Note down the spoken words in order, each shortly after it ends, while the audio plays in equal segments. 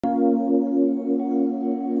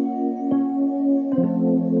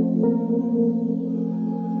Hello.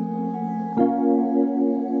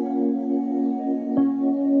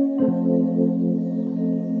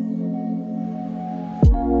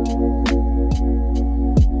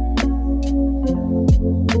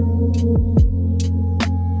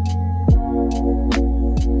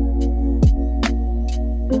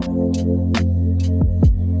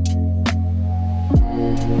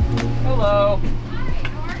 Hi,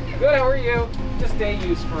 how are you? Good, how are you? Just day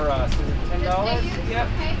use for us. Is it $10? Yep.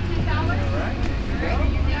 Okay, $10. All right. There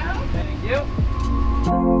you go. Thank you.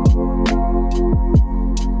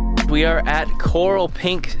 We are at Coral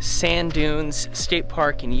Pink Sand Dunes State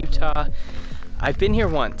Park in Utah. I've been here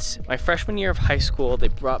once. My freshman year of high school, they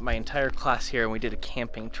brought my entire class here and we did a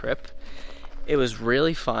camping trip. It was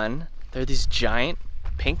really fun. There are these giant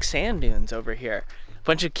pink sand dunes over here. A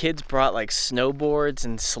bunch of kids brought like snowboards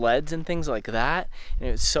and sleds and things like that. And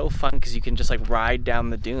it was so fun because you can just like ride down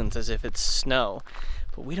the dunes as if it's snow.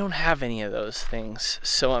 But we don't have any of those things.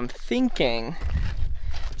 So I'm thinking,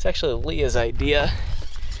 it's actually Leah's idea.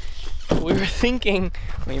 We were thinking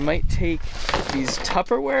we might take these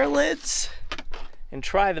Tupperware lids and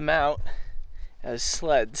try them out as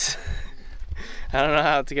sleds. I don't know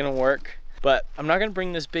how it's gonna work. But I'm not gonna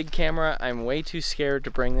bring this big camera. I'm way too scared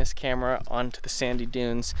to bring this camera onto the sandy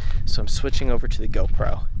dunes, so I'm switching over to the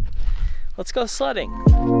GoPro. Let's go sledding.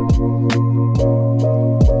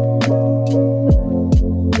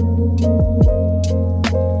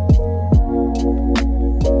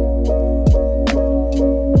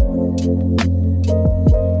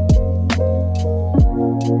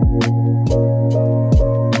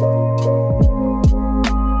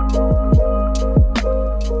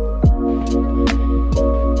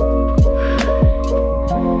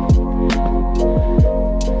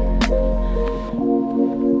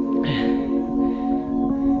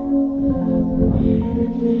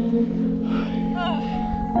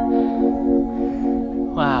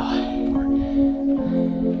 Wow.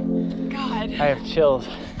 God. I have chills.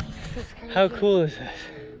 How cool is this?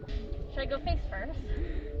 Should I go face first?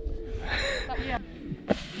 Yeah.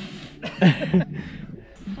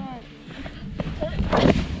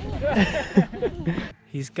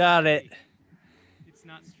 He's got it. It's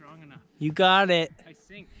not strong enough. You got it. I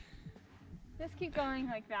sink. Just keep going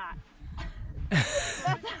like that.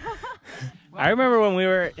 I remember when we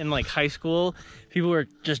were in like high school, people were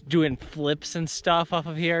just doing flips and stuff off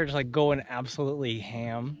of here, just like going absolutely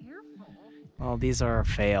ham. Careful. Well, these are a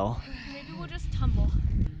fail. Maybe we'll just tumble.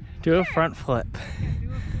 Do a front flip.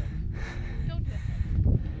 Don't do it.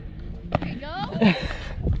 There you go.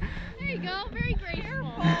 There you go. Very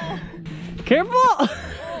graceful. Careful!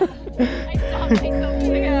 I stopped myself.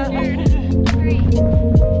 I got scared. 3,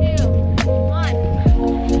 2, 1.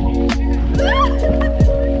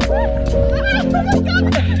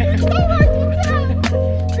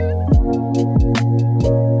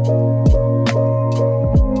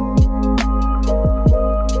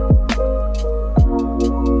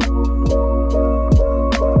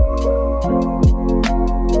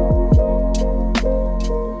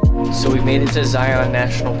 So we made it to Zion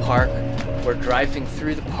National Park. We're driving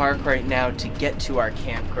through the park right now to get to our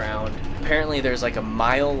campground. Apparently there's like a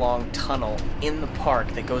mile-long tunnel in the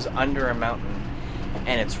park that goes under a mountain,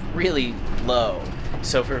 and it's really low.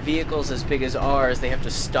 So for vehicles as big as ours, they have to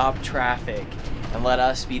stop traffic and let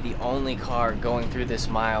us be the only car going through this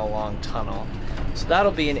mile-long tunnel. So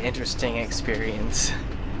that'll be an interesting experience.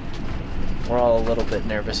 We're all a little bit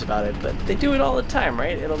nervous about it, but they do it all the time,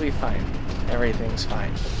 right? It'll be fine. Everything's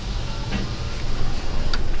fine.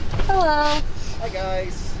 Hello. Hi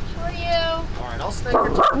guys. How are you? All right, I'll snag your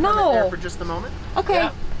time there for just a moment. Okay.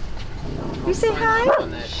 Yeah. You say hi?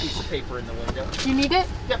 On that piece of paper in the window. You need it?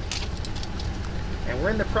 Yep. And we're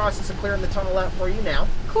in the process of clearing the tunnel out for you now.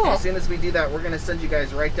 Cool. As soon as we do that, we're going to send you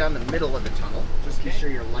guys right down the middle of the tunnel. Just be sure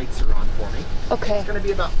your lights are on for me. Okay. It's going to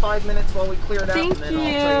be about 5 minutes while we clear it out, Thank and then I'll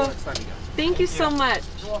tell you when it's time to go. Thank you so much.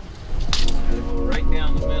 Right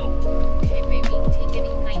down the middle. Okay, baby. Take it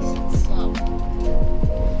nice and slow.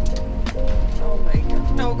 Oh my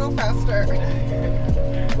god. No, go faster.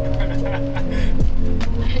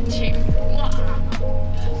 Cheers. Wow.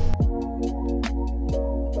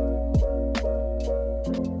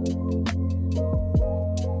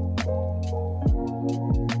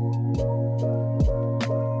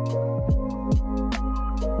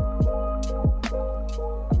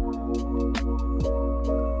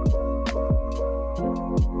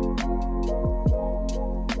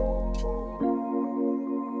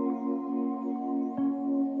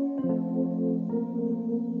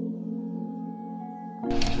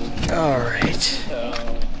 All right.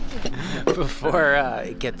 Before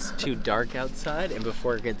it gets too dark outside and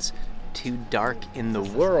before it gets too dark in the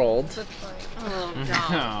world. Oh,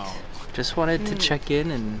 No. Just wanted to check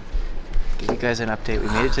in and give you guys an update. We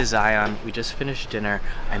made it to Zion. We just finished dinner.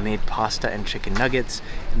 I made pasta and chicken nuggets,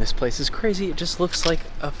 and this place is crazy. It just looks like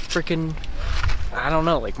a freaking, I don't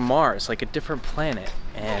know, like Mars, like a different planet.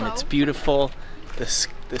 And it's beautiful.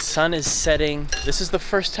 The sun is setting. This is the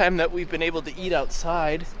first time that we've been able to eat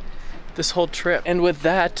outside this whole trip. And with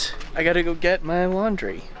that, I gotta go get my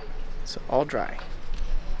laundry. It's all dry.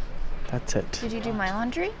 That's it. Did you do my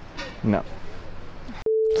laundry? No.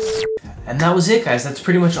 And that was it, guys. That's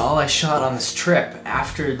pretty much all I shot on this trip.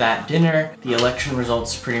 After that dinner, the election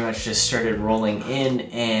results pretty much just started rolling in,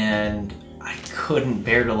 and I couldn't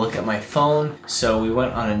bear to look at my phone. So we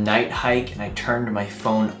went on a night hike and I turned my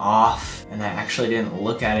phone off, and I actually didn't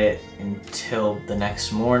look at it until the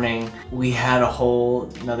next morning. We had a whole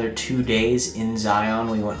another 2 days in Zion.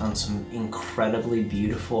 We went on some incredibly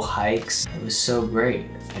beautiful hikes. It was so great.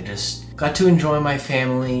 I just got to enjoy my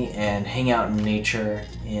family and hang out in nature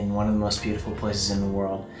in one of the most beautiful places in the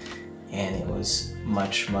world. And it was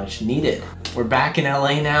much, much needed. We're back in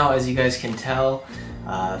LA now, as you guys can tell.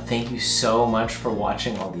 Thank you so much for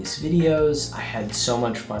watching all these videos. I had so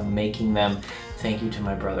much fun making them. Thank you to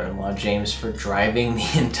my brother-in-law James for driving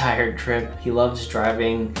the entire trip. He loves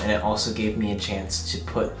driving, and it also gave me a chance to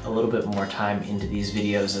put a little bit more time into these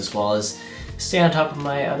videos, as well as stay on top of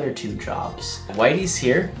my other 2 jobs. Whitey's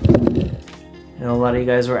here. I know a lot of you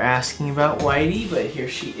guys were asking about Whitey, but here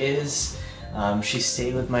she is. She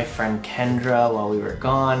stayed with my friend Kendra while we were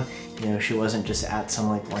gone. You know, she wasn't just at some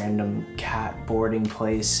like random cat boarding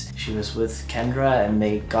place. She was with Kendra and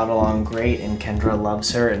they got along great, and Kendra loves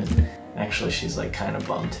her, and actually she's like kind of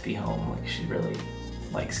bummed to be home. Like, she really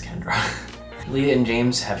likes Kendra. Leah and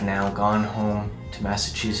James have now gone home to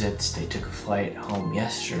Massachusetts. They took a flight home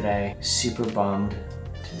yesterday. Super bummed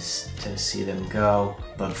to see them go,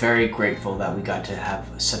 but very grateful that we got to have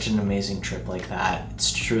such an amazing trip like that.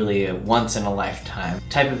 It's truly a once in a lifetime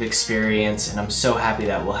type of experience, and I'm so happy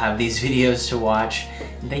that we'll have these videos to watch,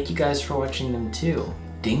 and thank you guys for watching them too.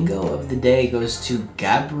 Dingo of the day goes to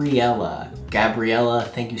Gabriella. Gabriella,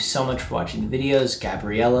 thank you so much for watching the videos.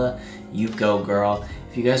 Gabriella, you go girl.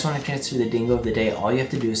 If you guys want a chance to be the dingo of the day, all you have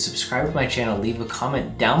to do is subscribe to my channel, leave a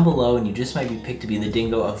comment down below, and you just might be picked to be the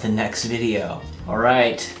dingo of the next video.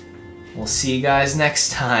 Alright, we'll see you guys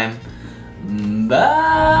next time.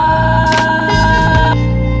 Bye!